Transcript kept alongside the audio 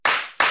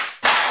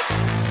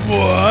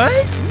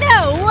What?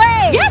 No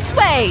way! Yes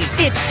way!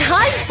 It's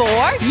time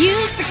for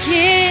News for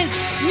Kids!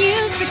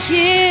 News for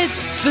Kids!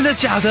 真的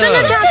假的？真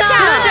的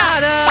假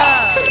的？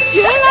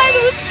原来如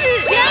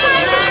此！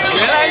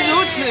原来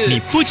如此！你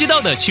不知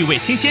道的趣味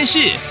新鲜事。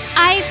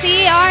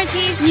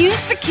ICRT's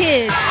News for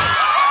Kids!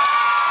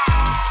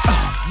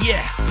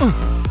 Yeah!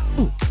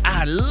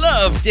 I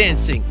love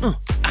dancing!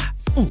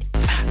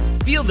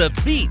 Feel the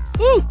beat!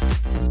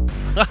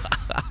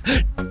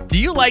 Do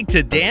you like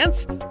to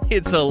dance?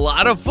 It's a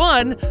lot of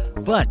fun,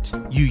 but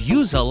you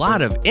use a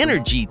lot of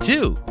energy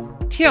too.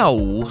 跳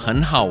舞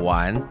很好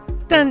玩，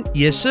但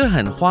也是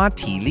很花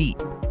体力。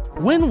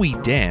When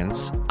we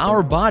dance,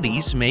 our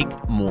bodies make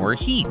more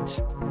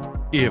heat.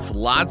 If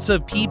lots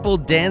of people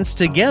dance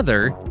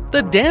together,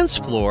 the dance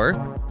floor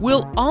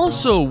will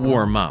also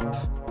warm up.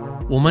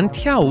 我们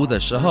跳舞的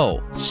时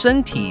候，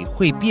身体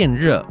会变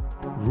热。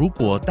如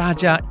果大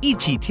家一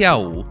起跳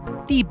舞，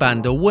地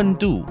板的温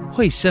度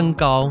会升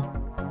高。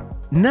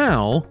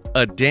Now,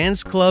 a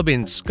dance club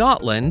in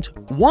Scotland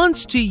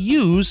wants to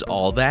use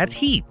all that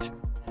heat.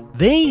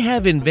 They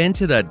have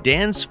invented a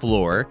dance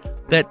floor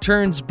that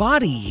turns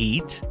body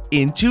heat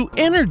into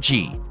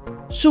energy.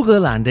 苏格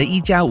兰的一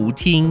家舞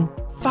厅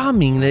发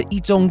明了一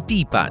种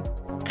地板，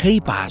可以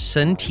把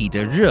身体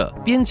的热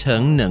变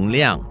成能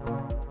量。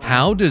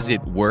How does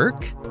it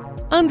work?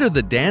 Under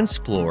the dance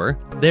floor,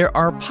 there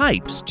are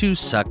pipes to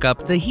suck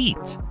up the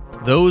heat.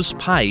 Those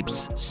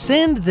pipes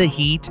send the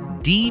heat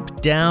deep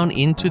down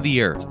into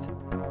the earth.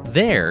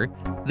 There,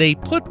 they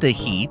put the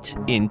heat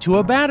into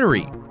a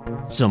battery.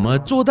 怎么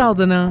做到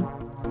的呢？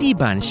地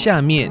板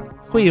下面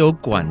会有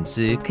管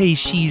子可以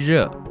吸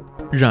热，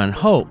然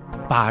后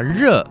把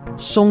热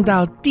送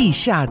到地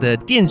下的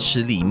电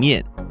池里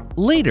面。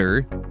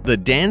Later, the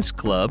dance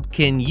club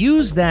can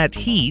use that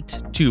heat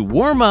to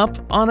warm up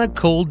on a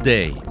cold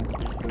day.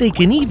 They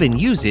can even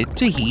use it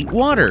to heat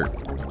water.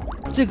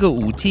 这个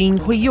舞厅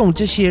会用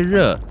这些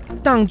热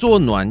当作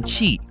暖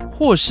气，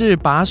或是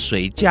把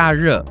水加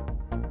热。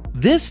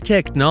This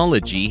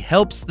technology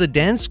helps the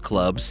dance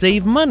club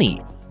save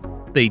money.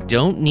 They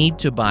don't need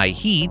to buy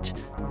heat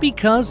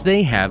because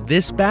they have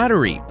this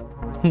battery.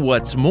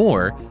 What's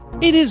more,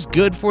 it is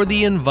good for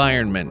the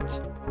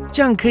environment.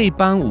 这样可以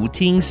帮舞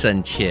厅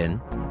省钱，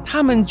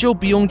他们就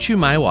不用去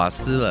买瓦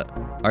斯了，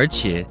而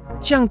且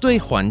这样对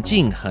环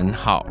境很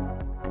好。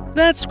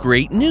That's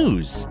great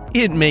news.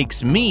 It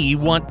makes me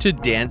want to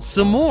dance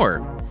some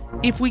more.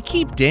 If we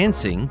keep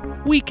dancing,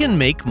 we can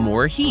make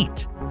more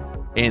heat.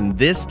 And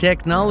this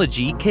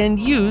technology can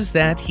use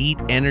that heat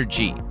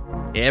energy.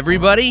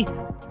 Everybody,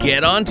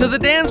 get onto the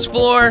dance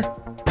floor.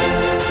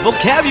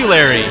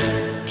 Vocabulary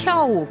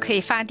跳舞可以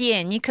发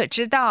电，你可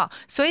知道？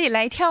所以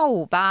来跳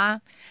舞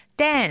吧。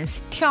Dance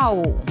跳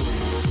舞。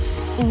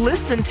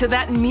Listen to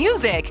that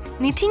music.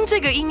 你听这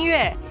个音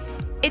乐。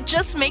It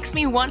just makes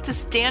me want to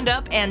stand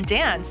up and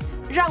dance.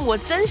 让我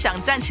真想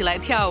站起来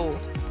跳舞。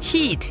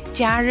Heat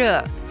加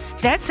热。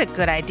That's a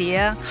good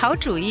idea. 好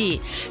主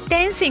意。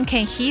Dancing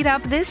can heat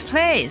up this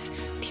place.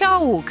 跳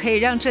舞可以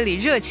让这里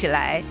热起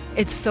来。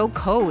It's so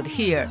cold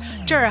here.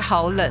 这儿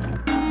好冷。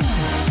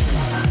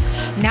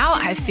Now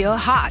I feel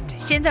hot.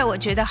 现在我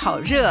觉得好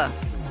热。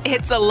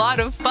It's a lot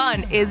of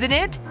fun, isn't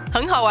it?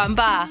 很好玩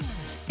吧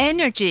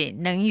？Energy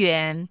能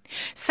源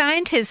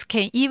Scientists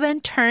can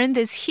even turn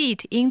this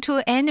heat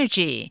into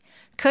energy.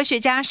 科学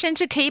家甚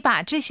至可以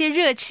把这些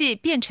热气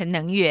变成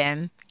能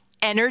源。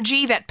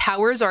Energy that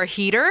powers our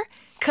heater?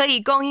 可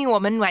以供应我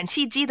们暖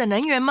气机的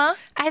能源吗？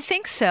 I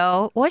think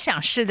so. 我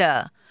想是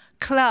的。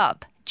Club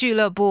俱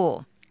乐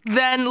部。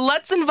Then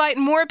let's invite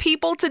more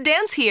people to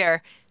dance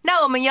here.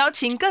 那我们邀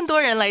请更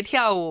多人来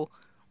跳舞。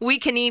We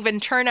can even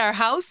turn our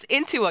house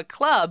into a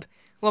club.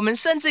 我们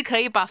甚至可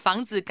以把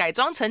房子改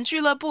装成俱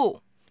乐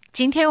部。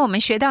今天我们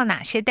学到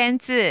哪些单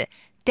字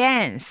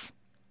 ？Dance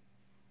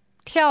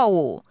跳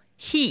舞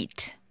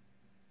 ，heat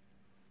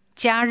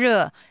加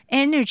热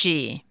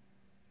 ，energy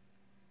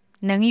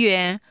能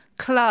源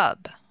 ，club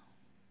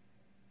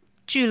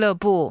俱乐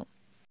部。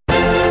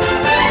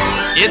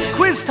It's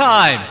quiz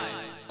time!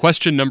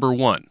 Question number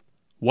 1.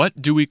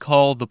 What do we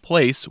call the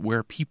place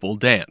where people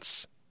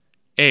dance?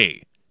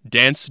 A.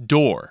 Dance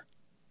door.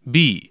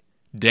 B.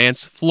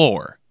 Dance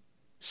floor.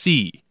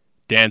 C.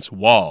 Dance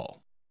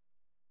wall.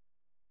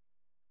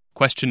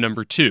 Question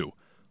number 2.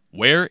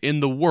 Where in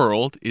the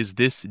world is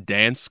this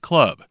dance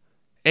club?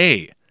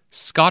 A.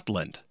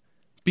 Scotland.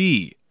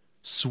 B.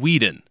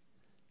 Sweden.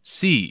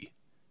 C.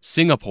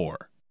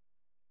 Singapore.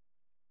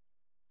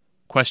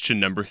 Question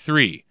number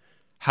 3.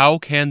 How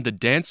can the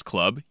dance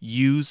club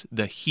use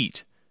the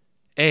heat?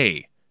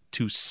 A.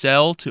 To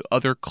sell to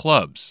other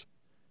clubs.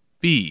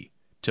 B.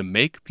 To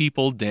make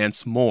people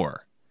dance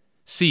more.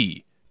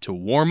 C. To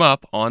warm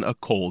up on a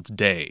cold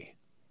day.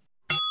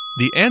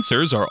 The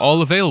answers are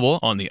all available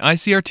on the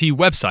ICRT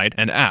website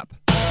and app.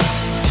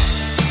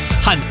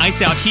 和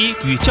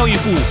ICRT 与教育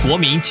部国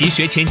民及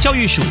学前教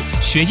育署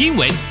学英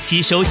文，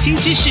吸收新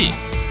知识。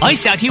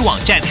ICRT 网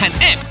站和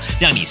App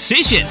让你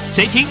随选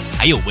随听，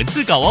还有文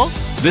字稿哦。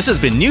This has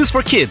been News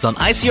for Kids on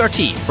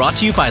ICRT, brought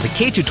to you by the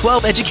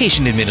K-12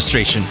 Education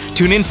Administration.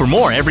 Tune in for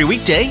more every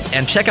weekday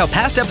and check out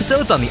past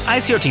episodes on the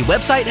ICRT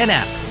website and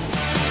app.